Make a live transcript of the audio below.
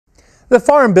The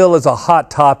Farm Bill is a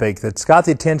hot topic that's got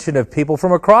the attention of people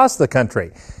from across the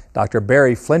country. Dr.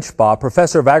 Barry Flinchbaugh,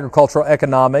 professor of agricultural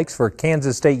economics for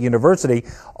Kansas State University,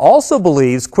 also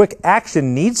believes quick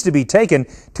action needs to be taken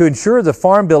to ensure the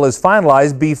Farm Bill is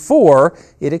finalized before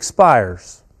it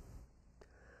expires.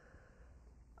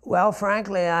 Well,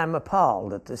 frankly, I'm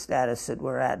appalled at the status that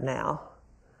we're at now.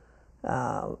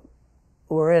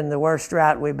 We're in the worst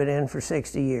drought we've been in for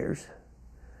 60 years.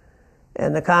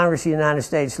 And the Congress of the United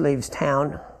States leaves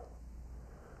town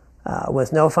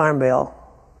with no Farm Bill,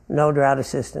 no drought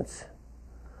assistance.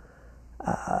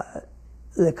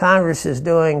 The Congress is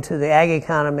doing to the ag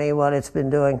economy what it's been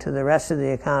doing to the rest of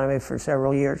the economy for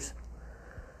several years,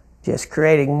 just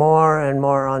creating more and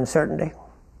more uncertainty.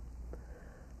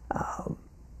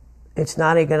 It's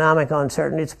not economic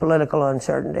uncertainty, it's political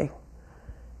uncertainty.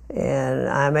 And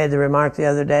I made the remark the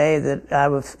other day that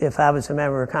if I was a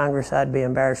member of Congress, I'd be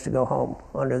embarrassed to go home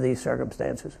under these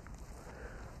circumstances.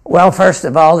 Well, first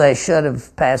of all, they should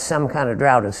have passed some kind of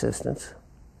drought assistance,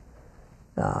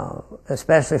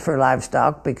 especially for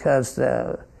livestock, because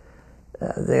the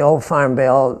old Farm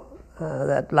Bill,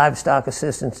 that livestock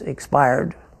assistance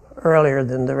expired earlier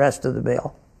than the rest of the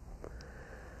bill.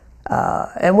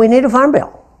 And we need a Farm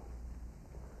Bill.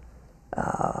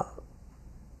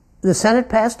 The Senate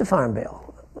passed a Farm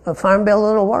Bill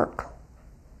that'll work.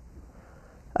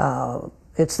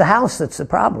 It's the House that's the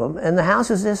problem, and the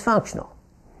House is dysfunctional.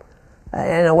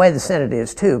 In a way, the Senate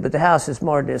is too, but the House is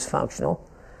more dysfunctional.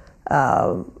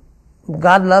 God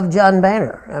love John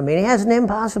Boehner. I mean, he has an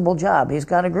impossible job. He's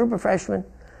got a group of freshmen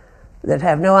that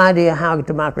have no idea how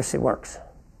democracy works.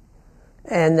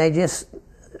 And they just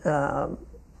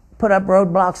put up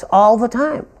roadblocks all the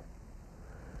time.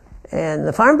 And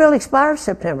the Farm Bill expires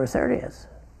September 30th.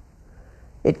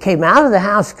 It came out of the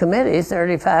House committee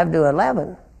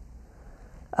 35-11.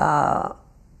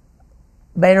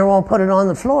 Boehner won't put it on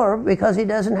the floor because he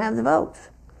doesn't have the votes.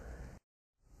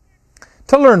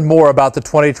 To learn more about the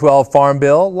 2012 Farm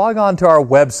Bill, log on to our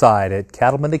website at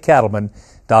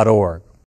cattlemen2cattlemen.org.